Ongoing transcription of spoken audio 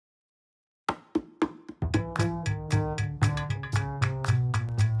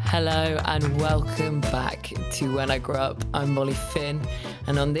Hello and welcome back to When I Grow Up. I'm Molly Finn,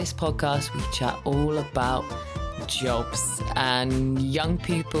 and on this podcast we chat all about jobs and young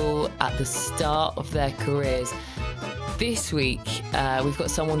people at the start of their careers. This week we've got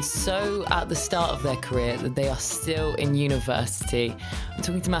someone so at the start of their career that they are still in university. I'm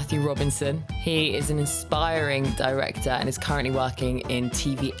talking to Matthew Robinson. He is an inspiring director and is currently working in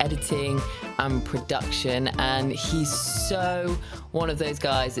TV editing and production, and he's so one of those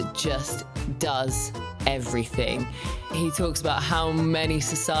guys that just does everything. He talks about how many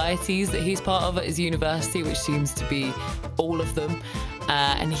societies that he's part of at his university, which seems to be all of them.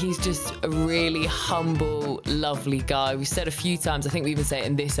 And he's just a really humble, lovely guy. We've said a few times, I think we even say it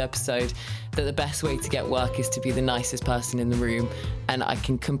in this episode, that the best way to get work is to be the nicest person in the room. And I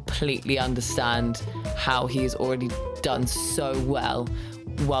can completely understand how he has already done so well.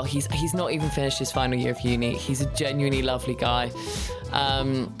 Well, he's not even finished his final year of uni. He's a genuinely lovely guy.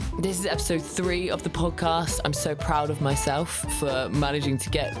 This is episode 3 of the podcast. I'm so proud of myself for managing to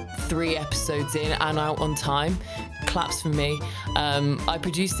get 3 episodes in and out on time. Claps for me. I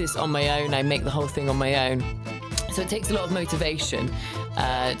produce this on my own. I make the whole thing on my own. So it takes a lot of motivation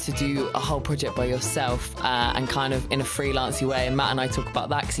to do a whole project by yourself and kind of in a freelancing way. And Matt and I talk about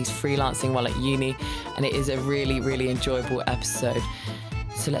that because he's freelancing while at uni, and it is a really, really enjoyable episode.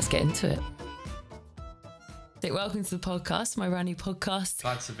 So let's get into it. Welcome to the podcast, my brand new podcast.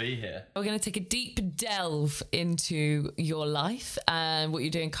 Glad to be here. We're going to take a deep delve into your life and what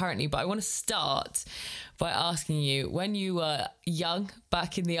you're doing currently. But I want to start by asking you, when you were young,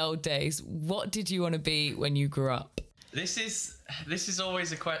 back in the old days, what did you want to be when you grew up? This is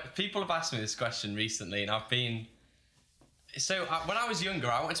always a question. People have asked me this question recently, and I've been... So when I was younger,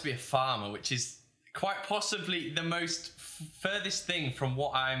 I wanted to be a farmer, which is quite possibly the most furthest thing from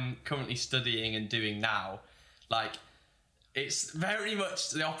what I'm currently studying and doing now. Like, it's very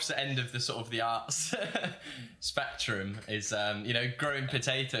much the opposite end of the sort of the arts spectrum is, growing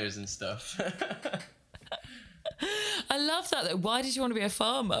potatoes and stuff. I love that though. Why did you want to be a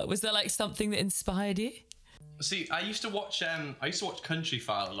farmer? Was there like something that inspired you? See, I used to watch Country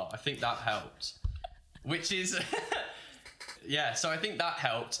File a lot. I think that helped. Which is, yeah. So I think that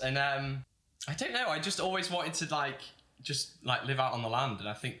helped, and I don't know. I just always wanted to live out on the land, and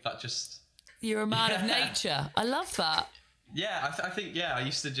I think that just. You're a man of nature. I love that. Yeah, I think I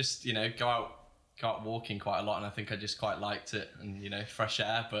used to just go out walking quite a lot, and I think I just quite liked it, and fresh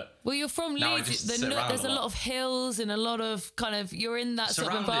air. But well, you're from Leeds. There's a lot of hills and a lot of kind of you're in that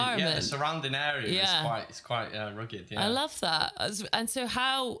sort of environment. Yeah, the surrounding area is quite rugged. Yeah. I love that. And so,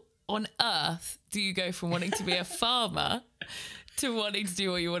 how on earth do you go from wanting to be a farmer to wanting to do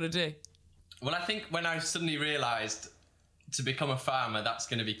what you want to do? Well, I think when I suddenly realised to become a farmer, that's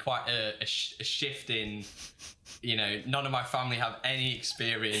going to be quite a shift in, none of my family have any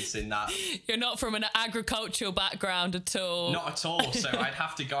experience in that. You're not from an agricultural background at all. Not at all. So I'd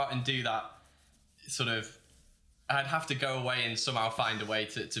have to go out and do that I'd have to go away and somehow find a way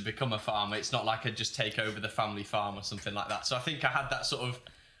to become a farmer. It's not like I'd just take over the family farm or something like that. So I think I had that sort of,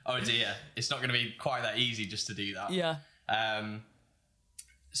 oh dear, it's not going to be quite that easy just to do that. Yeah.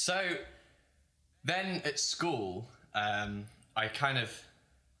 So then at school, I kind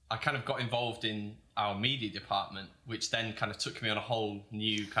of got involved in our media department, which then kind of took me on a whole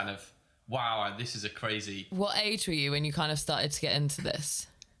new kind of, wow, this is a crazy... What age were you when you kind of started to get into this?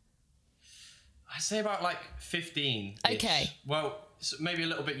 I'd say about 15. Okay. Well, maybe a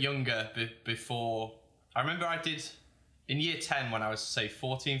little bit younger before. I remember I did, in year 10 when I was, say,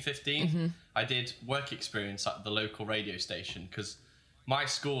 14, 15, mm-hmm. I did work experience at the local radio station because my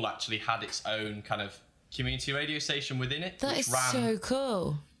school actually had its own kind of community radio station within it. That is so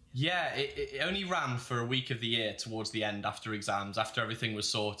cool. Yeah, it only ran for a week of the year towards the end after exams, after everything was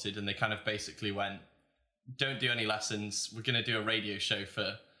sorted, and they kind of basically went, don't do any lessons, we're going to do a radio show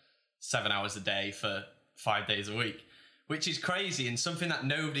for 7 hours a day for 5 days a week, which is crazy and something that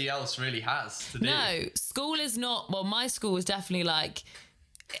nobody else really has to do. No, school is not, well, my school was definitely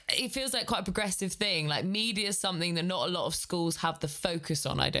it feels like quite a progressive thing. Like media is something that not a lot of schools have the focus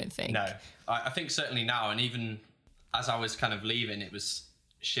on, I don't think. No, I think certainly now, and even as I was kind of leaving, it was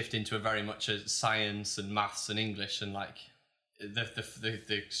shifting to a very much a science and maths and English, and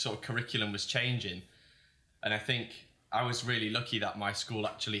the sort of curriculum was changing. And I think I was really lucky that my school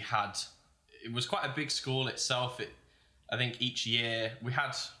actually had, it was quite a big school itself. I think each year we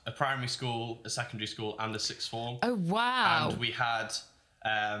had a primary school, a secondary school, and a sixth form. Oh, wow. And we had...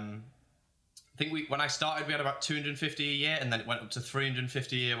 I think when I started, we had about 250 a year, and then it went up to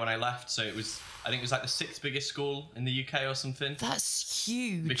 350 a year when I left. So I think it was like the 6th biggest school in the UK or something. That's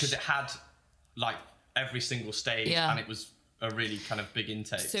huge. Because it had every single stage, and it was a really kind of big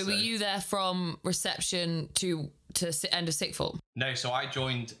intake. So were you there from reception to end of sixth form? No, so I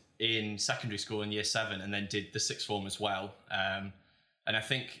joined in secondary school in year 7 and then did the sixth form as well. And I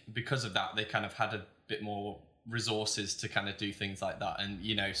think because of that, they kind of had a bit more resources to kind of do things like that and,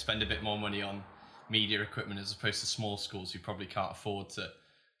 you know, spend a bit more money on media equipment as opposed to small schools who probably can't afford to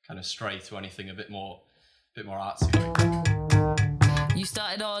kind of stray to anything a bit more artsy. You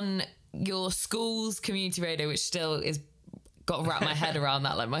started on your school's community radio, which still is got to wrap my head around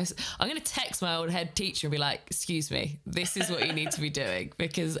that. Like I'm going to text my old head teacher and be like, excuse me, this is what you need to be doing,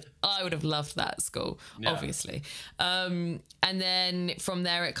 because I would have loved that at school, obviously. And then from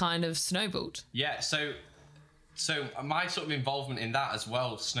there it kind of snowballed. Yeah. So my sort of involvement in that as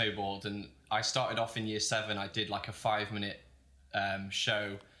well snowballed, and I started off in year 7. I did like a 5-minute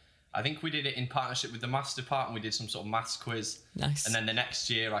show. I think we did it in partnership with the maths department. We did some sort of maths quiz. Nice. And then the next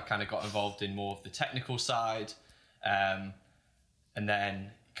year I kind of got involved in more of the technical side. And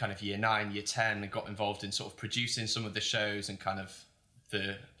then kind of year 9, year 10, I got involved in sort of producing some of the shows and kind of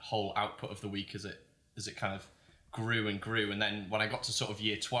the whole output of the week as it kind of grew and grew. And then when I got to sort of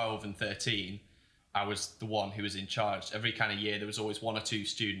year 12 and 13, I was the one who was in charge. Every kind of year, there was always 1 or 2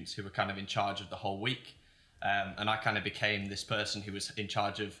 students who were kind of in charge of the whole week. And I kind of became this person who was in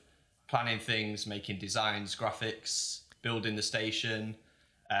charge of planning things, making designs, graphics, building the station.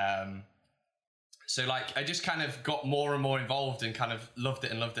 So like I just kind of got more and more involved and kind of loved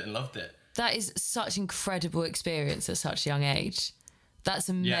it. That is such incredible experience at such a young age. That's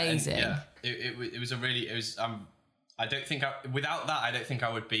amazing. It was I don't think without that, I don't think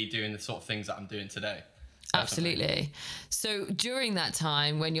I would be doing the sort of things that I'm doing today. Absolutely. So during that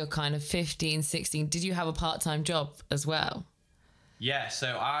time when you're kind of 15, 16, did you have a part-time job as well? Yeah.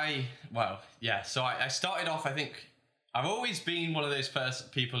 So I started off, I think, I've always been one of those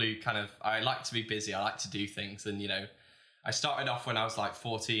people who kind of, I like to be busy. I like to do things. And, you know, I started off when I was like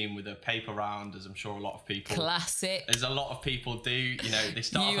 14 with a paper round, as I'm sure a lot of people. Classic. As a lot of people do, you know, they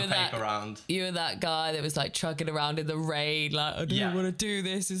start off a paper round. You were that guy that was like trucking around in the rain, like, I don't want to do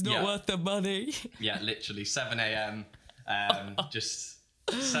this. It's not worth the money. Yeah, literally 7 a.m. Just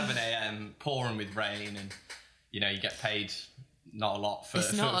 7 a.m. pouring with rain, and, you know, you get paid not a lot for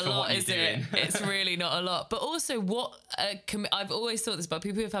what you're doing. It's really not a lot. But also I've always thought this about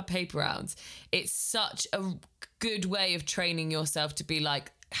people who've had paper rounds. It's such a good way of training yourself to be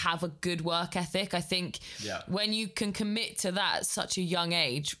like, have a good work ethic. I think when you can commit to that at such a young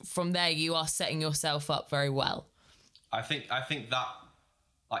age, from there you are setting yourself up very well. I think that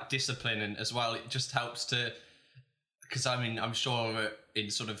like discipline, and as well, it just helps to, because I mean, I'm sure in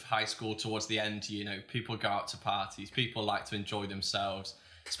sort of high school towards the end, you know, people go out to parties, people like to enjoy themselves,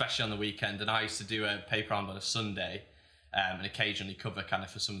 especially on the weekend. And I used to do a paper round on a Sunday and occasionally cover kind of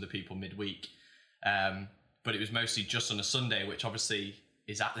for some of the people midweek. But it was mostly just on a Sunday, which obviously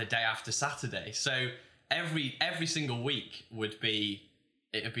is at the day after Saturday. So every single week it'd be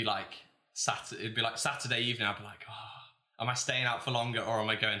like Saturday evening. I'd be like, oh, am I staying out for longer, or am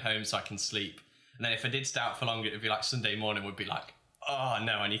I going home so I can sleep? And then if I did stay out for longer, it'd be like Sunday morning would be like, oh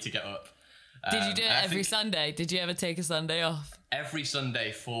no, I need to get up. Did you do it every Sunday? Did you ever take a Sunday off? Every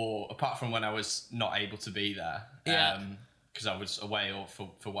Sunday apart from when I was not able to be there. Because I was away or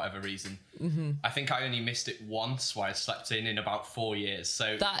for whatever reason. Mm-hmm. I think I only missed it once where I slept in about 4 years.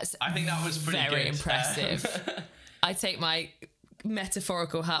 So I think that was pretty very good. Impressive. I take my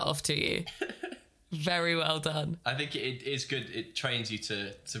metaphorical hat off to you. Very well done. I think it is good. It trains you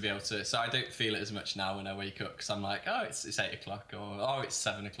to be able to. So I don't feel it as much now when I wake up, because I'm like, oh, it's 8 o'clock, or oh, it's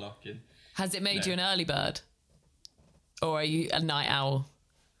 7 o'clock. And has it made you an early bird, or are you a night owl?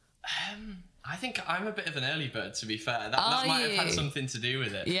 I think I'm a bit of an early bird, to be fair. That might have had something to do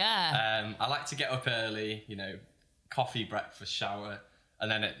with it. Yeah. I like to get up early, you know, coffee, breakfast, shower,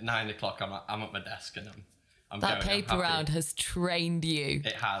 and then at 9 o'clock I'm at my desk and I'm that paper round has trained you.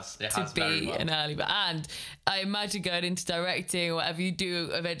 It has to be an early bird. And I imagine going into directing or whatever you do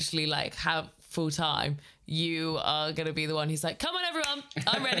eventually, like have full time, you are going to be the one who's like, come on everyone,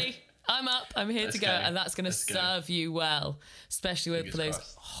 I'm ready. I'm up, I'm here to go. And that's going to serve you well, especially for those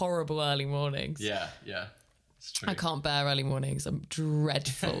horrible early mornings. Yeah. It's true. I can't bear early mornings. I'm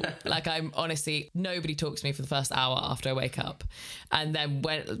dreadful. Like, I'm honestly, nobody talks to me for the first hour after I wake up. And then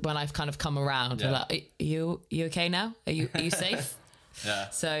when I've kind of come around, I'm like, are you okay now? Are you safe? Yeah.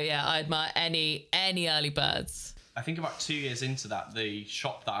 So yeah, I admire any early birds. I think about 2 years into that, the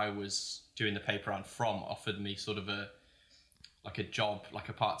shop that I was doing the paper round from offered me sort of a job, like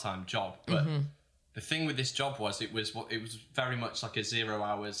a part-time job. But the thing with this job was it was very much like a 0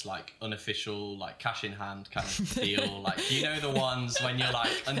 hours, like unofficial, like cash in hand kind of deal. Like, you know, the ones when you're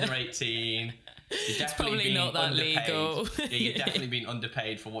like under 18 It's probably not that legal. Yeah, you're definitely being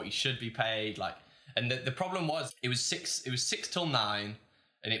underpaid for what you should be paid. Like, and the problem was it was 6 till 9,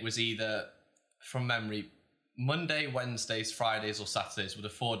 and it was either, from memory, Monday, Wednesdays, Fridays, or Saturdays were the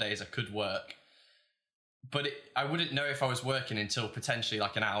 4 days I could work. But I wouldn't know if I was working until potentially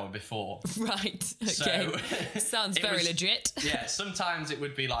like an hour before. Right. Okay. So, sounds very legit. Yeah. Sometimes it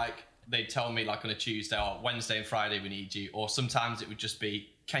would be like, they'd tell me like on a Tuesday or Wednesday and Friday we need you. Or sometimes it would just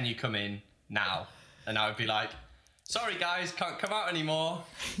be, can you come in now? And I would be like, sorry guys, can't come out anymore.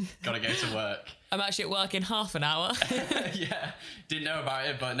 Gotta go to work. I'm actually at work in half an hour. Yeah. Didn't know about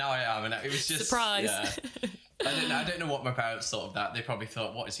it, but now I am. And it was just... Surprise. Yeah. I don't know what my parents thought of that. They probably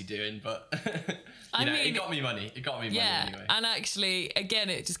thought, what is he doing? But... I mean, it got me money. It got me money anyway. And actually, again,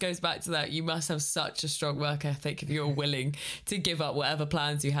 it just goes back to that. You must have such a strong work ethic if you're willing to give up whatever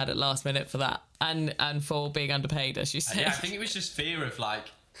plans you had at last minute for that, and for being underpaid, as you said. Yeah, I think it was just fear of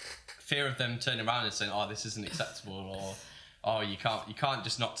them turning around and saying, "Oh, this isn't acceptable," or "Oh, you can't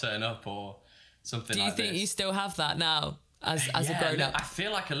just not turn up," or something. Do you think you still have that now, as a grown up? I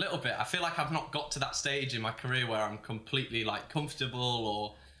feel like a little bit. I feel like I've not got to that stage in my career where I'm completely like comfortable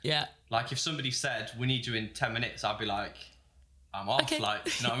or. Yeah. Like if somebody said, we need you in 10 minutes, I'd be like, I'm off. Okay. Like,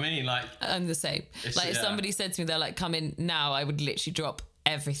 you know what I mean? Like, I'm the same. Like if somebody said to me, they're like, come in now, I would literally drop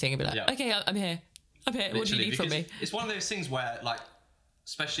everything and be like, okay, I'm here. Literally, what do you need from me? It's one of those things where like,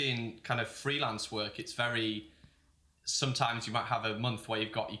 especially in kind of freelance work, it's very, sometimes you might have a month where you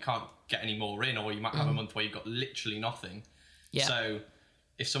can't get any more in, or you might have a month where you've got literally nothing. Yeah. So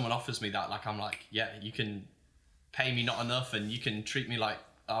if someone offers me that, like, I'm like, yeah, you can pay me not enough and you can treat me like,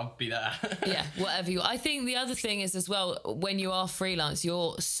 I'll be there. Yeah, whatever I think the other thing is as well, when you are freelance,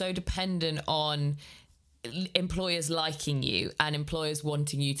 you're so dependent on employers liking you and employers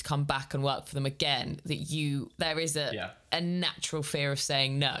wanting you to come back and work for them again, that there is a natural fear of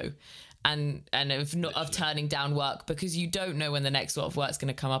saying no and of turning down work, because you don't know when the next lot of work's going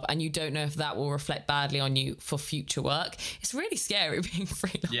to come up, and you don't know if that will reflect badly on you for future work. It's really scary being a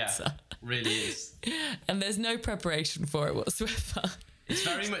freelancer. Yeah, really is. And there's no preparation for it whatsoever. It's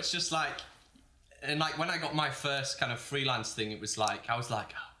very much just like, and like when I got my first kind of freelance thing, it was like, I was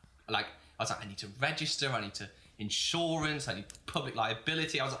like, I need to register, I need to insurance, I need public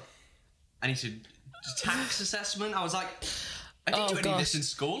liability. I was like, I need to tax assessment. I was like, I didn't do any of this in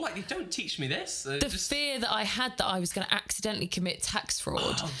school. Like, they don't teach me this. The fear that I had that I was going to accidentally commit tax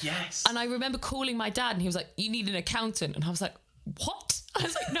fraud. Oh, yes. And I remember calling my dad and he was like, you need an accountant. And I was like, what? I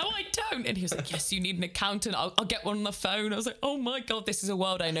was like, no, I don't. And he was like, yes, you need an accountant. I'll get one on the phone. I was like, oh my God, this is a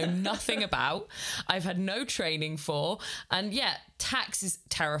world I know nothing about. I've had no training for. And yeah, tax is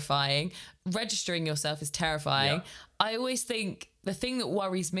terrifying. Registering yourself is terrifying. Yeah. I always think the thing that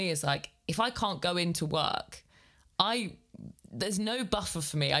worries me is like, if I can't go into work, there's no buffer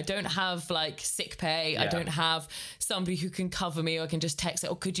for me. I don't have like sick pay. Yeah. I don't have somebody who can cover me, or I can just text it,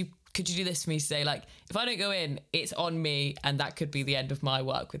 or could you do this for me today? Like, if I don't go in, it's on me, and that could be the end of my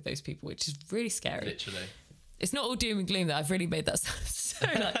work with those people, which is really scary. Literally. It's not all doom and gloom, that I've really made that so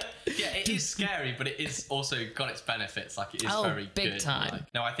like... Yeah, it is scary, but it is also got its benefits. Like, it is very big good. Time.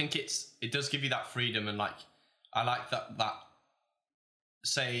 Like, no, I think it does give you that freedom, and like, I like that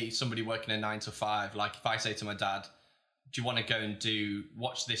say somebody working a 9 to 5, like if I say to my dad, do you want to go and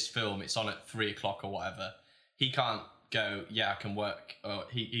watch this film? It's on at 3:00 or whatever. He can't go, yeah, I can work. Or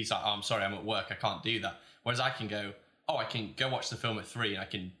he's like, oh, I'm sorry, I'm at work, I can't do that. Whereas I can go, oh, I can go watch the film at 3 and I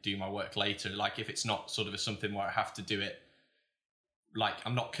can do my work later. Like, if it's not sort of something where I have to do it, like,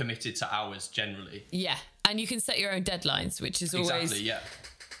 I'm not committed to hours generally. Yeah, and you can set your own deadlines, which is always... Exactly, yeah.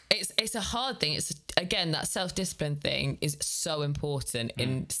 It's a hard thing. It's, again, that self-discipline thing is so important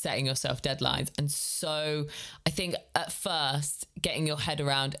in setting yourself deadlines. And so I think at first getting your head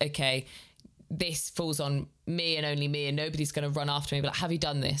around, okay, this falls on me and only me, and nobody's going to run after me, but like, have you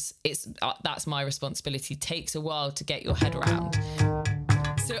done this? That's my responsibility. It takes a while to get your head around.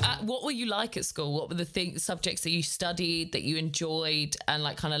 So what were you like at school? What were the subjects that you studied, that you enjoyed, and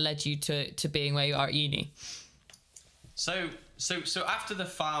like kind of led you to being where you are at uni? So after the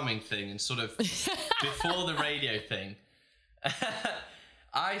farming thing and sort of before the radio thing,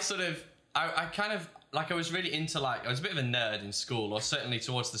 I kind of, like, I was really into, like, I was a bit of a nerd in school, or certainly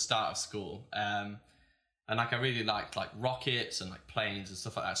towards the start of school. And like, I really liked like rockets and like planes and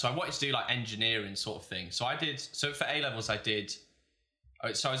stuff like that. So I wanted to do like engineering sort of thing. So for A-levels I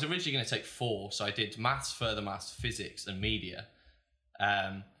was originally going to take 4. So I did maths, further maths, physics and media.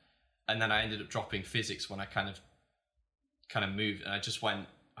 And then I ended up dropping physics when I kind of moved, and I just went,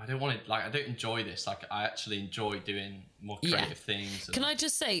 I don't enjoy this. Like, I actually enjoy doing more creative things. Can I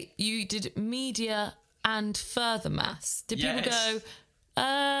just say, you did media and further maths. Did people go,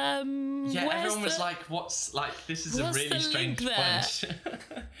 where's everyone was like, what's like, this is a really strange bunch.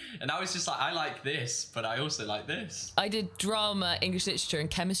 And I was just like, I like this, but I also like this. I did drama, English literature and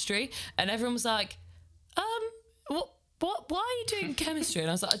chemistry, and everyone was like, why are you doing chemistry?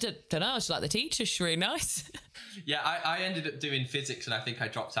 And I was like, I don't know, I just like the teacher, she's really nice. Yeah, I ended up doing physics, and I think I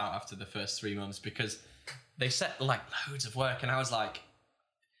dropped out after the first 3 months because they set like loads of work, and I was like,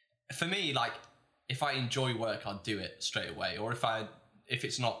 for me, like, if I enjoy work, I'll do it straight away. Or if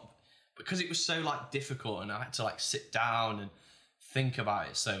it's not, because it was so like difficult and I had to like sit down and think about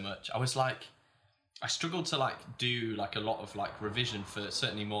it so much, I was like, I struggled to like do like a lot of like revision for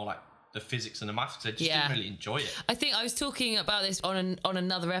certainly more like the physics and the maths, because I just didn't really enjoy it. I think I was talking about this on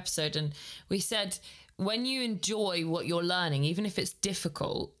another episode, and we said, when you enjoy what you're learning, even if it's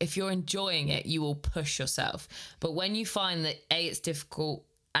difficult, if you're enjoying it, you will push yourself. But when you find that A, it's difficult,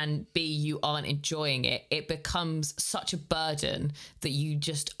 and B, you aren't enjoying it, it becomes such a burden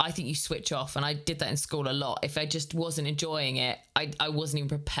that I think you switch off. And I did that in school a lot. If I just wasn't enjoying it, I wasn't even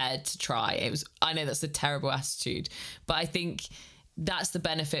prepared to try. I know that's a terrible attitude, but I think that's the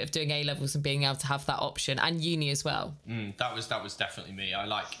benefit of doing A-levels and being able to have that option, and uni as well. That was definitely me.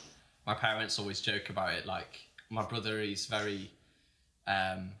 My parents always joke about it. Like, my brother, he's very,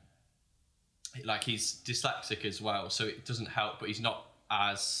 like, he's dyslexic as well, so it doesn't help, but he's not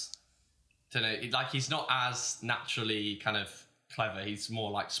as, he's not as naturally kind of clever. He's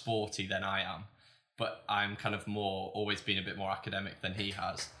more like sporty than I am, but I'm kind of always been a bit more academic than he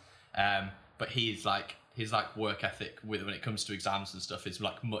has. But he's like, his like work ethic when it comes to exams and stuff is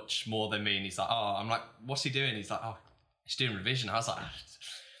like much more than me. And he's like, I'm like, what's he doing? He's like, he's doing revision. I was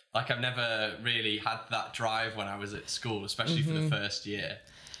like, I've never really had that drive when I was at school, especially for the first year.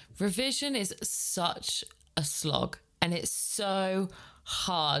 Revision is such a slog, and it's so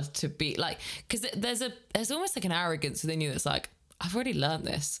hard to be like, because there's almost like an arrogance within you that's like, I've already learned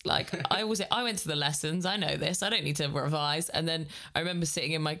this. Like, I went to the lessons, I know this, I don't need to revise. And then I remember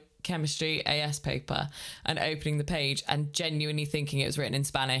sitting in my chemistry AS paper and opening the page and genuinely thinking it was written in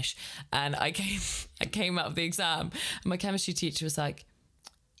Spanish. And I came out of the exam and my chemistry teacher was like,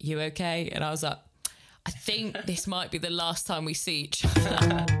 you okay? And I was like, I think this might be the last time we see each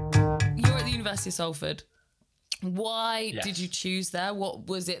other. You're at the University of Salford. Why did you choose there? What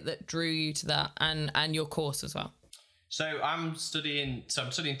was it that drew you to that, and your course as well? So I'm studying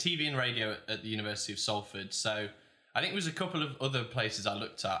TV and radio at the University of Salford. So I think there was a couple of other places I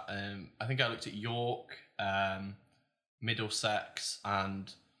looked at. I think I looked at York, Middlesex,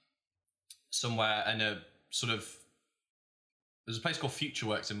 and somewhere in a sort of, there's a place called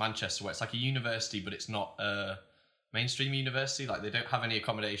FutureWorks in Manchester where it's like a university, but it's not a mainstream university. Like, they don't have any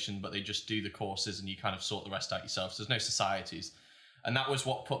accommodation, but they just do the courses and you kind of sort the rest out yourself. So there's no societies. And that was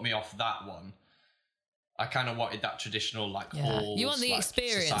what put me off that one. I kind of wanted that traditional, like, halls. You want the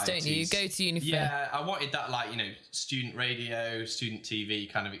experience, societies. Don't you? You go to uni. Yeah, I wanted that, like, student radio, student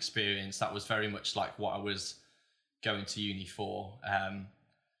TV kind of experience. That was very much like what I was going to uni for.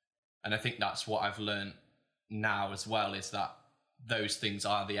 And I think that's what I've learned now as well, is that those things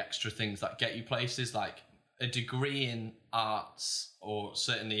are the extra things that get you places. Like, a degree in arts, or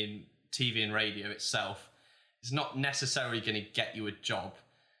certainly in TV and radio itself, is not necessarily going to get you a job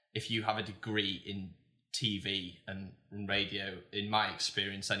if you have a degree in TV and radio, in my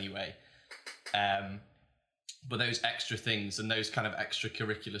experience anyway. But those extra things and those kind of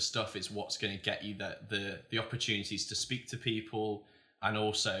extracurricular stuff is what's going to get you the opportunities to speak to people, and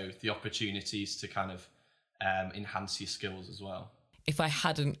also the opportunities to kind of enhance your skills as well. If I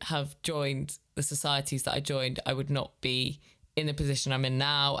hadn't have joined the societies that I joined, I would not be in the position I'm in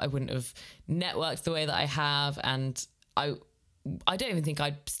now. I wouldn't have networked the way that I have, and I don't even think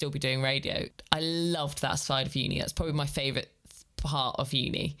I'd still be doing radio. I loved that side of uni. That's probably my favourite part of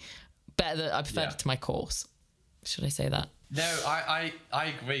uni. I preferred it to my course. Should I say that? No, I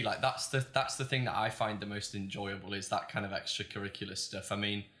agree. Like, that's the thing that I find the most enjoyable, is that kind of extracurricular stuff. I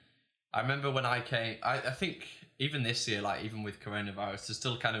mean, I remember when I came, I think even this year, like, even with coronavirus, there's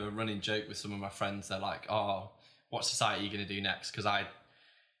still kind of a running joke with some of my friends. They're like, what society are you going to do next? Because I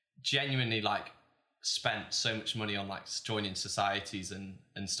genuinely, like, spent so much money on, like, joining societies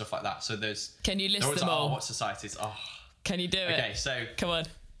and stuff like that. So can you list them all? What societies? Can you do it? Okay, so come on.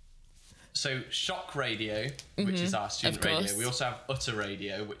 So Shock Radio, which is our student radio. We also have Utter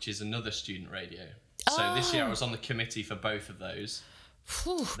Radio, which is another student radio. So this year I was on the committee for both of those.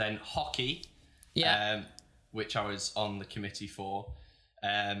 Whew. Then Hockey, which I was on the committee for.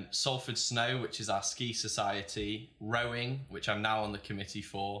 Salford Snow, which is our ski society. Rowing, which I'm now on the committee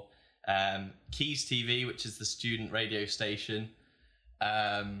for. Keys TV, which is the student radio station.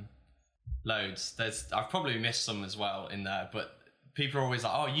 Loads. I've probably missed some as well in there, but people are always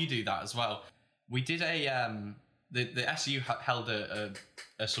like, you do that as well. we did the SU held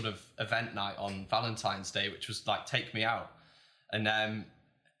a sort of event night on Valentine's Day, which was like Take Me Out. And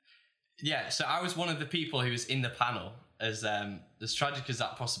so I was one of the people who was in the panel, as tragic as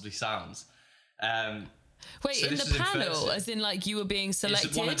that possibly sounds. Wait, so in the panel, as in like you were being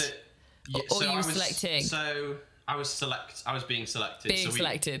selected? Or you were selecting? So I was being selected.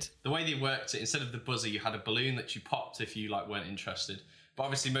 Selected. The way they worked it, instead of the buzzer, you had a balloon that you popped if you like weren't interested. But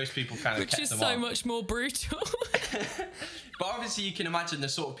obviously most people kind of kept them on. Which is so much more brutal. But obviously you can imagine the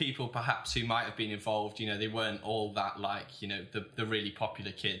sort of people perhaps who might have been involved, they weren't all that like, the really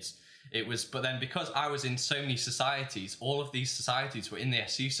popular kids. It was, but then because I was in so many societies, all of these societies were in the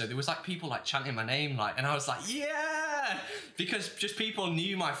SU, so there was like people like chanting my name, like, and I was like, yeah, because just people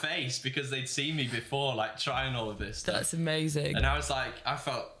knew my face because they'd seen me before, like trying all of this stuff. That's amazing. And I was like,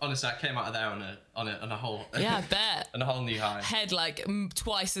 honestly, I came out of there on a whole, yeah, I bet, on a whole new high. Head like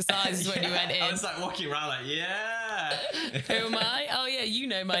twice the size when you went in. I was like walking around like, yeah. Who am I? Oh yeah, you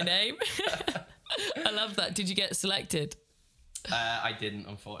know my name. I love that. Did you get selected? I didn't,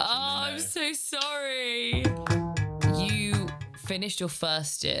 unfortunately. Oh, no. I'm so sorry. You finished your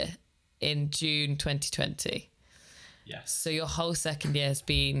first year in June 2020. Yes. So your whole second year has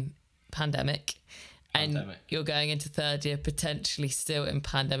been pandemic. And you're going into third year potentially still in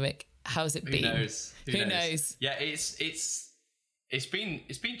pandemic. How's it been? Who knows? Yeah, it's been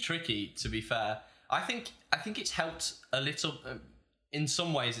tricky, to be fair. I think it's helped a little. In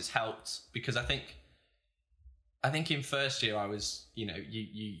some ways, it's helped because I think in first year I was,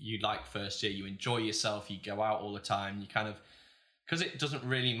 you like first year, you enjoy yourself, you go out all the time, you kind of, because it doesn't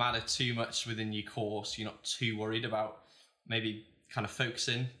really matter too much within your course, you're not too worried about maybe kind of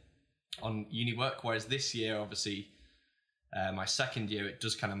focusing on uni work. Whereas this year, obviously, my second year, it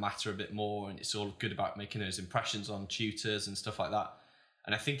does kind of matter a bit more, and it's all good about making those impressions on tutors and stuff like that.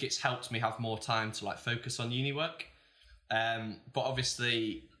 And I think it's helped me have more time to like focus on uni work. But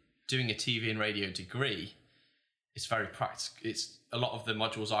obviously doing a TV and radio degree, it's very practical. It's a lot of the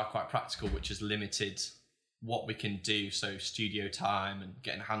modules are quite practical, which has limited what we can do. So studio time and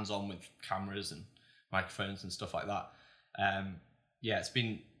getting hands on with cameras and microphones and stuff like that. It's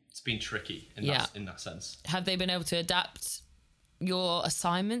been tricky in that sense. Have they been able to adapt your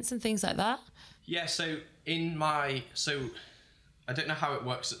assignments and things like that? Yeah. So I don't know how it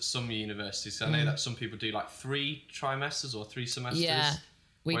works at some universities. So I know that some people do like 3 trimesters or 3 semesters. Yeah,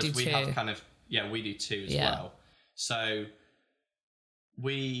 we do 2. We have we do 2 as well. So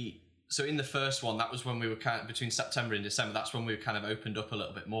in the first one, that was when we were kind of between September and December, that's when we were kind of opened up a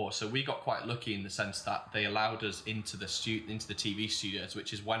little bit more. So we got quite lucky in the sense that they allowed us into the TV studios,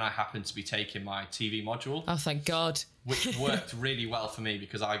 which is when I happened to be taking my TV module. Oh, thank God. Which worked really well for me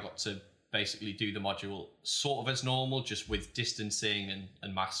because I got to basically do the module sort of as normal, just with distancing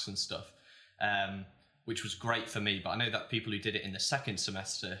and masks and stuff, which was great for me. But I know that people who did it in the second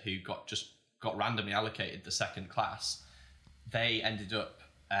semester who got randomly allocated the second class, they ended up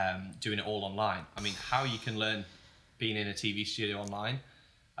doing it all online. I mean, how you can learn being in a TV studio online,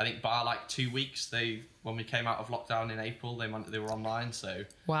 I think by like 2 weeks, when we came out of lockdown in April, they were online. So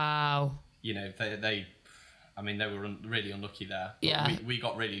wow, they were really unlucky there. But yeah, we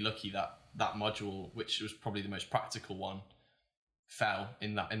got really lucky that module, which was probably the most practical one, fell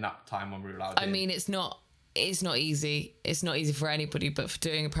in that time when we were allowed. I mean, it's not easy. It's not easy for anybody, but for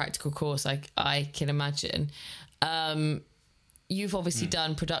doing a practical course, I can imagine. You've obviously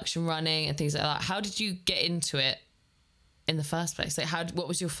done production running and things like that. How did you get into it in the first place? Like, what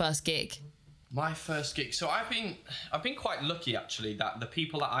was your first gig? My first gig. So I've been quite lucky actually that the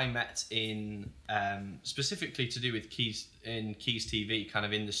people that I met in specifically to do with Keys TV, kind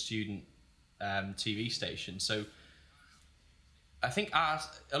of in the student TV station. So I think our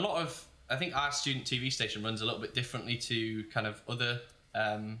student TV station runs a little bit differently to kind of other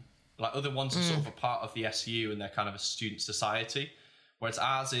other ones are sort of a part of the SU and they're kind of a student society, whereas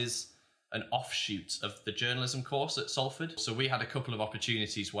ours is an offshoot of the journalism course at Salford. So we had a couple of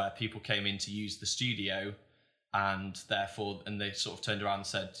opportunities where people came in to use the studio and they sort of turned around and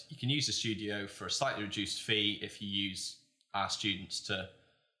said, you can use the studio for a slightly reduced fee if you use our students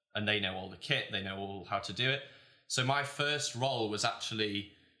and they know all the kit, they know all how to do it. So my first role was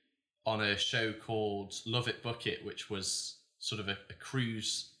actually on a show called Love It Bucket, which was sort of a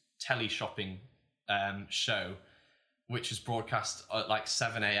cruise tele-shopping show, which was broadcast at like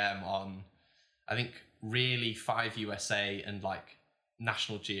 7 a.m. on, I think, really 5 USA and like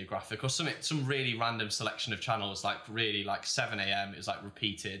National Geographic or some really random selection of channels, like really like 7 a.m. It was like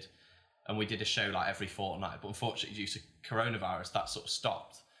repeated. And we did a show like every fortnight, but unfortunately due to coronavirus, that sort of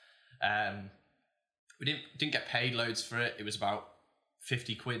stopped. We didn't get paid loads for it. It was about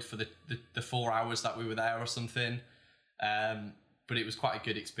 50 quid for the 4 hours that we were there or something. But it was quite a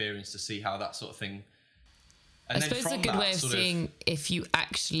good experience to see how that sort of thing. And I suppose a good way of seeing if you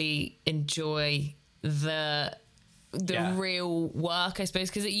actually enjoy the real work, I suppose,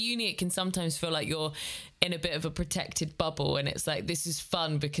 because at uni it can sometimes feel like you're in a bit of a protected bubble and it's like, this is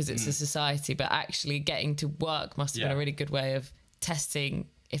fun because it's a society, but actually getting to work must have been a really good way of testing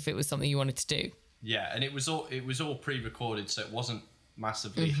if it was something you wanted to do. Yeah, and it was all pre-recorded, so it wasn't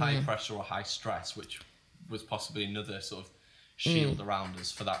massively high pressure or high stress, which was possibly another sort of shield around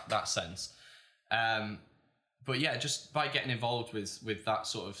us for that sense. But yeah, just by getting involved with that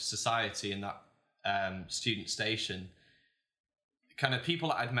sort of society and that student station, kind of people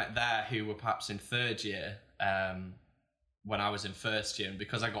that I'd met there who were perhaps in third year when I was in first year, and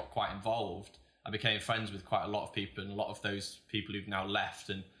because I got quite involved, I became friends with quite a lot of people, and a lot of those people who've now left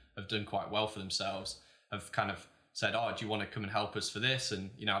and have done quite well for themselves have kind of said, oh, do you want to come and help us for this? And,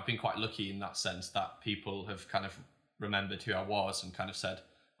 you know, I've been quite lucky in that sense that people have kind of remembered who I was and kind of said,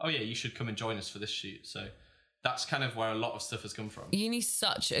 oh yeah, you should come and join us for this shoot. So that's kind of where a lot of stuff has come from. Uni's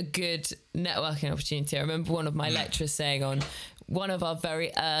such a good networking opportunity. I remember one of my lecturers saying on one of our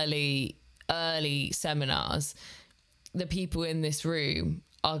very early seminars, the people in this room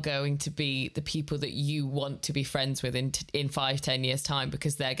are going to be the people that you want to be friends with in 5-10 years time,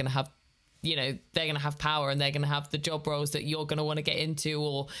 because they're going to have, you know, they're going to have power and they're going to have the job roles that you're going to want to get into,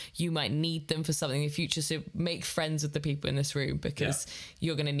 or you might need them for something in the future. So make friends with the people in this room because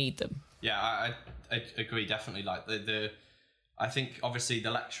you're going to need them. Yeah, I agree, definitely. Like I think obviously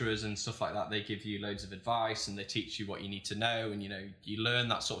the lecturers and stuff like that, they give you loads of advice and they teach you what you need to know, and, you know, you learn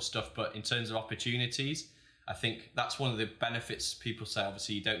that sort of stuff. But in terms of opportunities, I think that's one of the benefits. People say,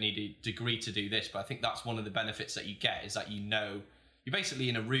 obviously, you don't need a degree to do this, but I think that's one of the benefits that you get, is that, you know, you're basically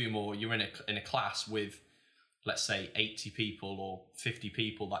in a room, or you're in a class with, let's say, 80 people or 50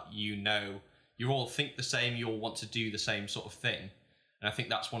 people that, you know, you all think the same, you all want to do the same sort of thing. And I think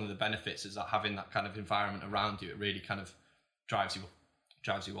that's one of the benefits, is that having that kind of environment around you, it really kind of drives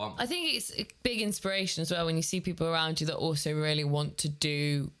you on. I think it's a big inspiration as well when you see people around you that also really want to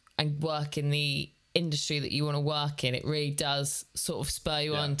do and work in the industry that you want to work in. It really does sort of spur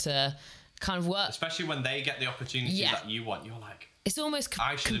you on to kind of work. Especially when they get the opportunities that you want. You're like, it's almost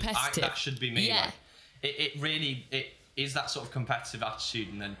competitive. That should be me. Yeah. Like, it really is that sort of competitive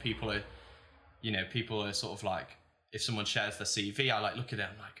attitude. And then people are sort of like, if someone shares their CV, I like look at it,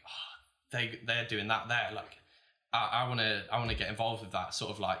 I'm like, oh, they're doing that there. Like, I want to get involved with that.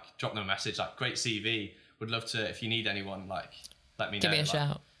 Sort of like drop them a message, like, great CV. Would love to, if you need anyone, like, let me know. Give me a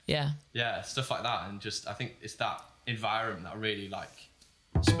shout. Yeah. Yeah, stuff like that. And just, I think it's that environment that really like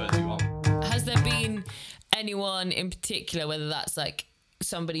spurs you on. Has there been anyone in particular, whether that's like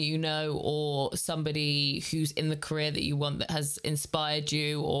somebody you know or somebody who's in the career that you want, that has inspired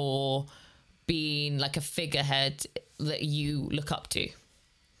you or been like a figurehead that you look up to?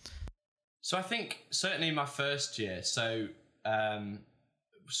 So I think certainly in my first year, so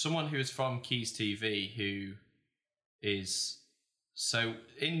someone who is from Keys TV, who is, so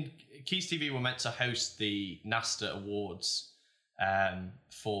in Keys TV, we're meant to host the NASTA Awards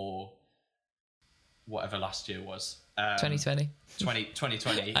for whatever last year was. 2020.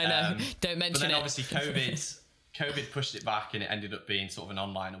 2020. I know, don't mention it. But then obviously COVID pushed it back, and it ended up being sort of an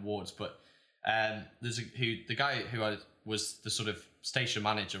online awards. But the guy who was the sort of station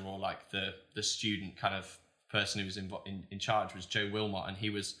manager, or like the student kind of person who was in charge, was Joe Wilmot, and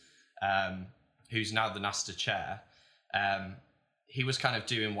he was who's now the NASTA chair. He was kind of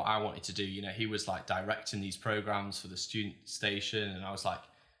doing what I wanted to do. You know, he was like directing these programs for the student station, and I was like,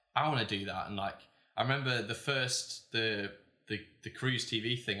 I want to do that. And like, I remember the cruise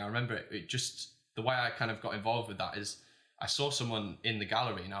TV thing. I remember it just, the way I kind of got involved with that is, I saw someone in the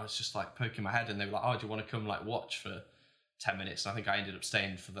gallery and I was just like poking my head, and they were like, oh, do you want to come like watch for 10 minutes? And I think I ended up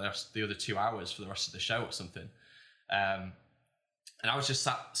staying for the other 2 hours for the rest of the show or something. And I was just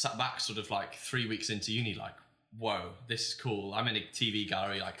sat back sort of like 3 weeks into uni, like, whoa, this is cool. I'm in a TV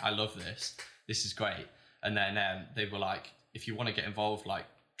gallery. Like, I love this. This is great. And then they were like, if you want to get involved, like,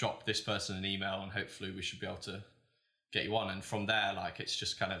 drop this person an email and hopefully we should be able to get you on. And from there, like, it's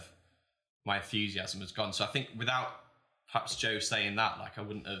just kind of, my enthusiasm has gone. So I think without perhaps Joe saying that, like, I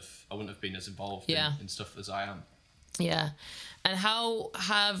wouldn't have been as involved in stuff as I am. Yeah. And how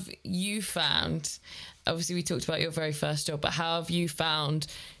have you found, obviously we talked about your very first job, but how have you found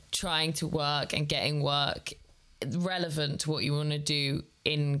trying to work and getting work relevant to what you want to do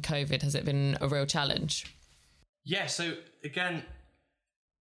in COVID? Has it been a real challenge? Yeah. So again,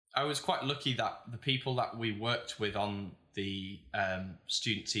 I was quite lucky that the people that we worked with on the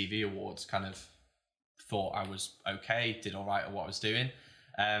Student TV Awards kind of thought I was okay, did all right at what I was doing.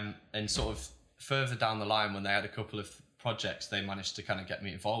 And sort of further down the line, when they had a couple of projects, they managed to kind of get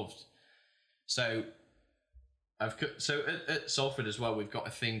me involved. So at Salford as well, we've got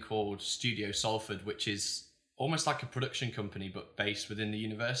a thing called Studio Salford, which is almost like a production company, but based within the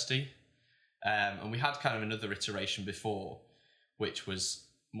university. And we had kind of another iteration before, which was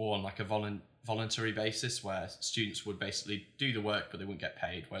more on like a voluntary basis, where students would basically do the work, but they wouldn't get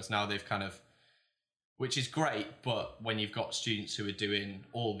paid. Whereas now they've kind of, which is great, but when you've got students who are doing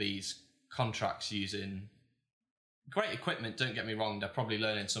all these contracts using great equipment, don't get me wrong, they're probably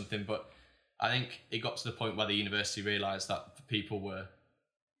learning something, but I think it got to the point where the university realised that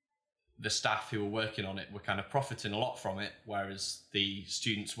the staff who were working on it were kind of profiting a lot from it, whereas the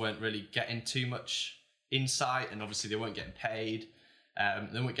students weren't really getting too much insight, and obviously they weren't getting paid.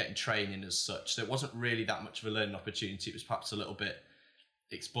 They weren't getting training as such. So it wasn't really that much of a learning opportunity. It was perhaps a little bit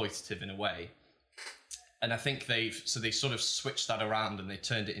exploitative in a way. And I think they sort of switched that around, and they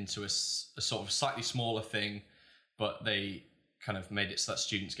turned it into a sort of slightly smaller thing, but they kind of made it so that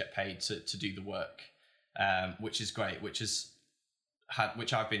students get paid to do the work, which is great, which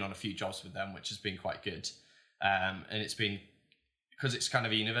I've been on a few jobs with them, which has been quite good. And it's been, because it's kind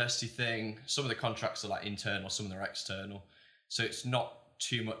of a university thing, some of the contracts are like internal, some of them are external. So it's not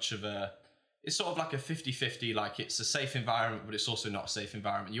too much of it's sort of like a 50-50, like it's a safe environment, but it's also not a safe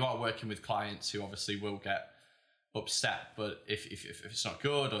environment. You are working with clients who obviously will get upset, but if it's not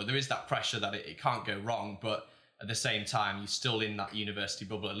good, or there is that pressure that it can't go wrong, but at the same time, you're still in that university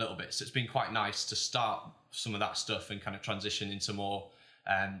bubble a little bit. So it's been quite nice to start some of that stuff and kind of transition into more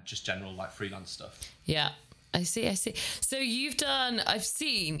just general like freelance stuff. Yeah, I see. So I've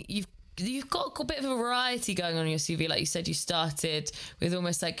seen you've got a bit of a variety going on in your CV. Like you said, you started with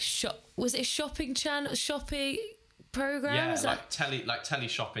almost like was it a shopping program? Yeah, like tele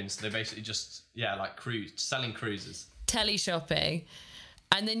shopping. So they're basically just like selling cruises. Tele shopping.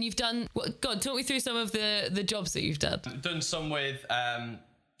 And then you've done, God, talk me through some of the jobs that you've done. I've done some with,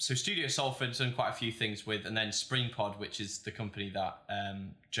 so Studio Salford, done quite a few things with, and then SpringPod, which is the company that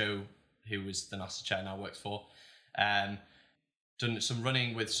Joe, who was the NASA chair, now works for. Done some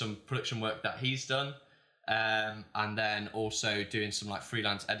running with some production work that he's done. And then also doing some like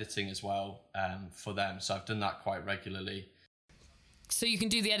freelance editing as well for them. So I've done that quite regularly. So you can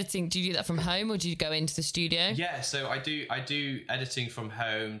do the editing. Do you do that from home, or do you go into the studio? Yeah, so I do editing from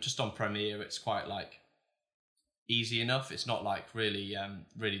home, just on Premiere. It's quite like easy enough. It's not like really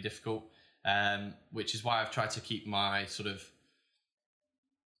difficult, which is why I've tried to keep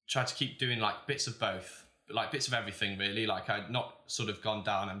doing like bits of both, like bits of everything really. Like I'd not sort of gone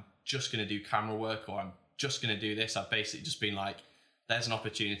down, I'm just going to do camera work, or I'm just going to do this. I've basically just been like, there's an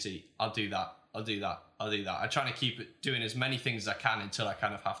opportunity, I'll do that. I'm trying to keep it doing as many things as I can until I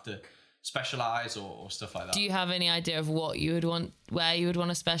kind of have to specialize or stuff like that. Do you have any idea of what you would want, where you would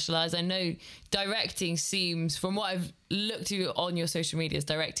want to specialize? I know directing seems, from what I've looked at on your social medias,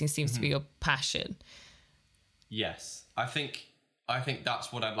 directing seems to be your passion. Yes, I think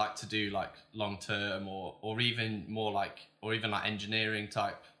that's what I'd like to do, like long term, or even more like, or even like engineering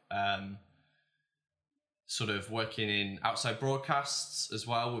type. Sort of working in outside broadcasts as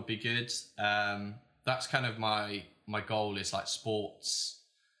well would be good. That's kind of my goal, is like sports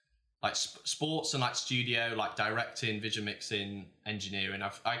and like studio, like directing, vision mixing, engineering.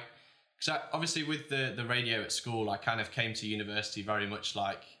 Because obviously with the radio at school, I kind of came to university very much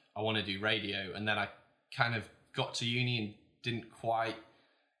like I want to do radio, and then I kind of got to uni and didn't quite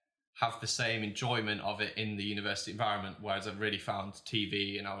have the same enjoyment of it in the university environment, whereas I've really found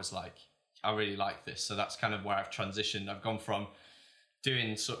TV and I was like, I really like this. So that's kind of where I've transitioned. I've gone from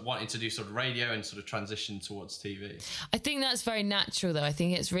wanting to do sort of radio and sort of transition towards TV. I think that's very natural though. I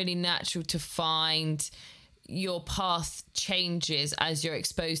think it's really natural to find your path changes as you're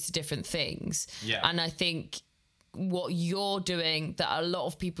exposed to different things. Yeah. And I think what you're doing that a lot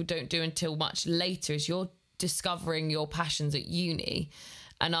of people don't do until much later is you're discovering your passions at uni.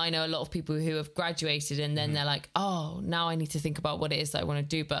 And I know a lot of people who have graduated and then they're like, oh, now I need to think about what it is that I want to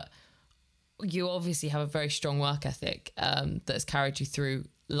do. But you obviously have a very strong work ethic that has carried you through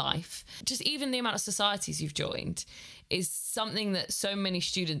life. Just even the amount of societies you've joined is something that so many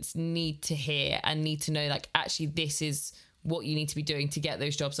students need to hear and need to know, like, actually, this is what you need to be doing to get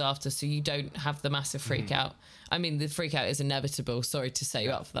those jobs after, so you don't have the massive freak out. I mean, the freak out is inevitable. Sorry to set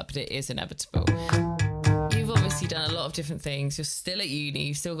you up for that, but it is inevitable. You've obviously done a lot of different things. You're still at uni.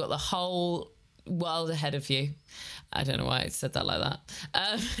 You've still got the whole world ahead of you. I don't know why I said that like that.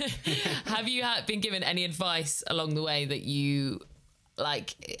 Have you been given any advice along the way that you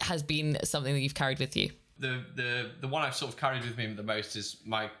like has been something that you've carried with you? The one I've sort of carried with me the most is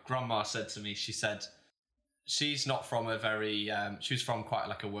my grandma said to me, she said, she's not from a very she was from quite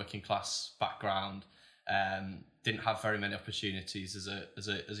like a working class background, didn't have very many opportunities as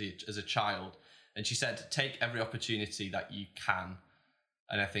a child, and she said take every opportunity that you can.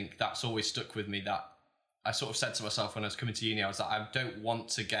 And I think that's always stuck with me, that I sort of said to myself when I was coming to uni, I was like, I don't want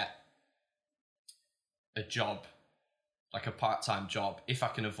to get a job, like a part-time job, if I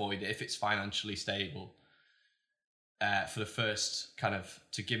can avoid it, if it's financially stable, for the first kind of,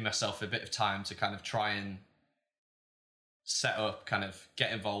 to give myself a bit of time to kind of try and set up, kind of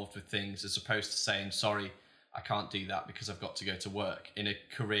get involved with things, as opposed to saying, sorry, I can't do that because I've got to go to work in a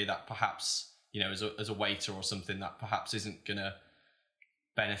career that perhaps, as a waiter or something, that perhaps isn't going to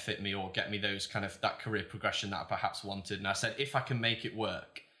benefit me or get me those kind of, that career progression that I perhaps wanted. And I said, if I can make it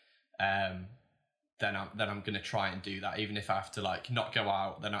work, then I'm going to try and do that, even if I have to like not go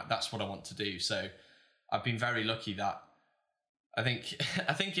out. Then that's what I want to do. So I've been very lucky that I think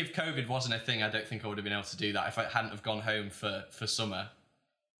if COVID wasn't a thing, I don't think I would have been able to do that. If I hadn't have gone home for summer,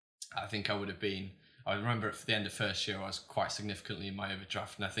 I think I would have been. I remember at the end of first year, I was quite significantly in my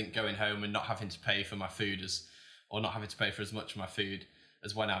overdraft, and I think going home and not having to pay for my food or not having to pay for as much of my food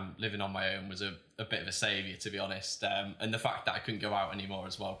as when I'm living on my own was a bit of a saviour, to be honest. And the fact that I couldn't go out anymore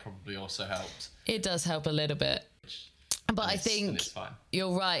as well probably also helped. It does help a little bit. But I think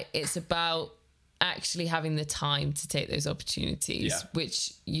you're right. It's about actually having the time to take those opportunities,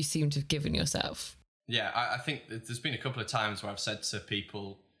 which you seem to have given yourself. Yeah, I think there's been a couple of times where I've said to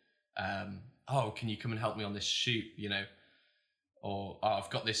people, oh, can you come and help me on this shoot, or oh,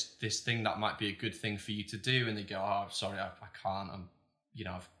 I've got this thing that might be a good thing for you to do. And they go, oh, sorry, I can't.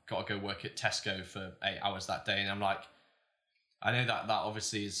 I've got to go work at Tesco for 8 hours that day. And I'm like, I know that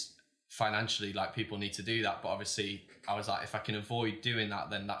obviously is financially, like, people need to do that. But obviously I was like, if I can avoid doing that,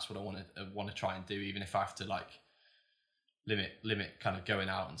 then that's what I want to try and do, even if I have to like limit kind of going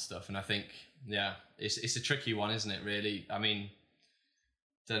out and stuff. And I think, yeah, it's a tricky one, isn't it, really? I mean,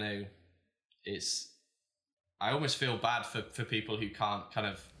 don't know. I almost feel bad for people who can't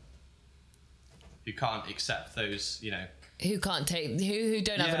accept those, who can't take, who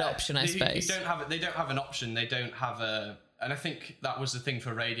don't have an option, I suppose. They don't have an option. They don't have and I think that was the thing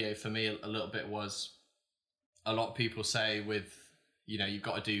for radio for me a little bit, was a lot of people say with, you've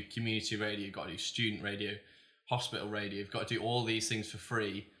got to do community radio, you've got to do student radio, hospital radio, you've got to do all these things for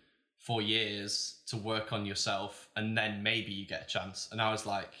free for years to work on yourself, and then maybe you get a chance. And I was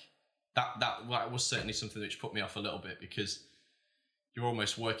like, that was certainly something which put me off a little bit, because you're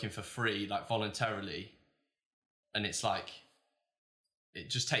almost working for free, like voluntarily. And it's like,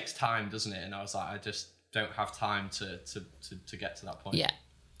 it just takes time, doesn't it? And I was like, I just don't have time to get to that point. Yeah.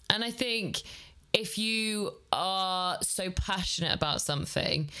 And I think if you are so passionate about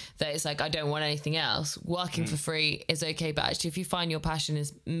something that it's like, I don't want anything else, working for free is okay. But actually, if you find your passion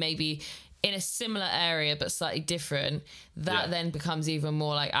is maybe in a similar area but slightly different, that then becomes even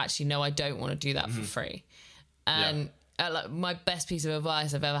more like, actually, no, I don't want to do that for free. And like, my best piece of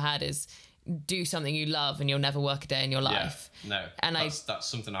advice I've ever had is, do something you love and you'll never work a day in your life. No, and that's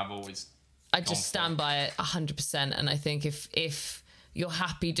something I just stand by it 100%. And I think if you're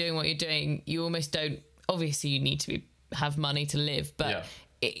happy doing what you're doing, you almost don't, obviously you need to have money to live, but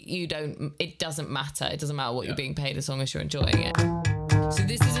it doesn't matter. It doesn't matter what you're being paid, as long as you're enjoying it. So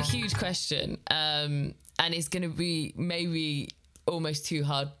this is a huge question, and it's going to be maybe almost too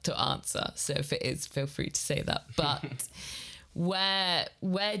hard to answer. So if it is, feel free to say that. But where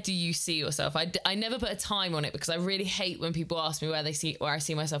do you see yourself? I never put a time on it, because I really hate when people ask me where I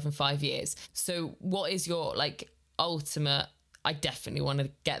see myself in 5 years. So what is your like ultimate, I definitely want to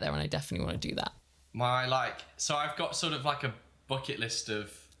get there and I definitely want to do that? So I've got sort of like a bucket list of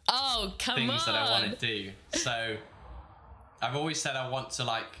things that I want to do. So I've always said I want to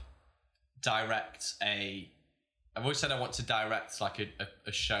like direct like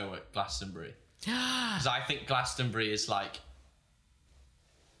a show at Glastonbury. Because I think Glastonbury is like,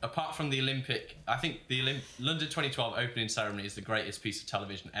 apart from the Olympic, I think the London 2012 opening ceremony is the greatest piece of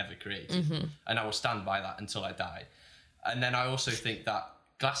television ever created. And I will stand by that until I die. And then I also think that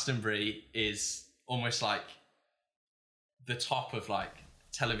Glastonbury is almost like the top of like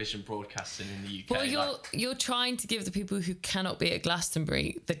television broadcasting in the UK. Well, you're trying to give the people who cannot be at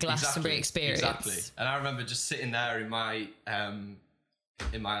Glastonbury the Glastonbury experience. Exactly. And I remember just sitting there in my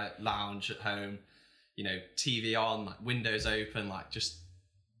lounge at home, TV on, like windows open, like just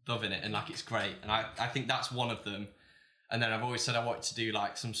loving it, and like it's great. And I think that's one of them. And then I've always said I wanted to do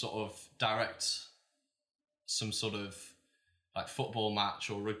like some sort of like football match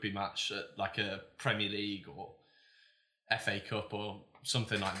or rugby match at like a Premier League or FA Cup or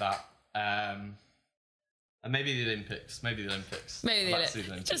something like that. And maybe the Olympics. Maybe the Olympics.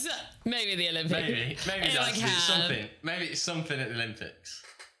 Just maybe the Olympics. Maybe that's something. Maybe it's something at the Olympics.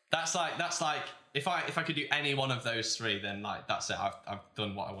 That's like if I could do any one of those three, then like that's it. I've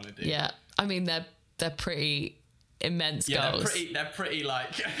done what I want to do. Yeah, I mean they're pretty immense goals. They're pretty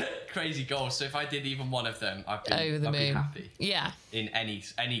like crazy goals. So if I did even one of them, I'd be happy. Yeah. In any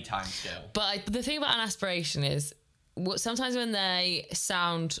time scale. But the thing about an aspiration is, sometimes when they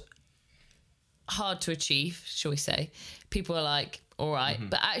sound hard to achieve, shall we say, people are like, all right.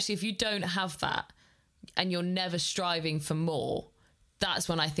 But actually, if you don't have that and you're never striving for more, that's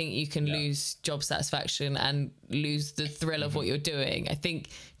when I think you can lose job satisfaction and lose the thrill of what you're doing. I think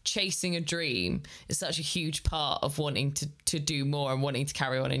chasing a dream is such a huge part of wanting to do more and wanting to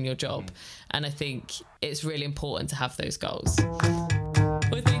carry on in your job. And I think it's really important to have those goals.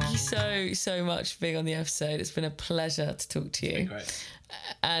 Well, thank you so much for being on the episode. It's been a pleasure to talk to you. It's been great.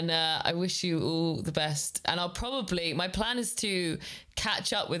 And I wish you all the best. And my plan is to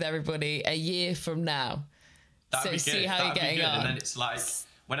catch up with everybody a year from now. That'd be good. See how you're getting on. And then it's like,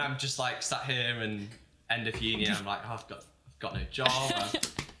 when I'm just like sat here and end of uni, I'm like, oh, I've got no job.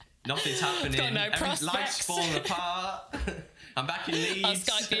 Nothing's happening. Got no prospects. Life's falling apart. I'm back in Leeds. I'll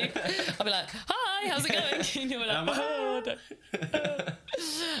Skype you. I'll be like, hi, how's it going? And you're like, oh, no.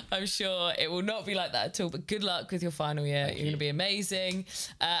 I'm sure it will not be like that at all, but good luck with your final year. You're going to be amazing.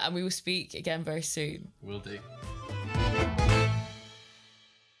 And we will speak again very soon. Will do.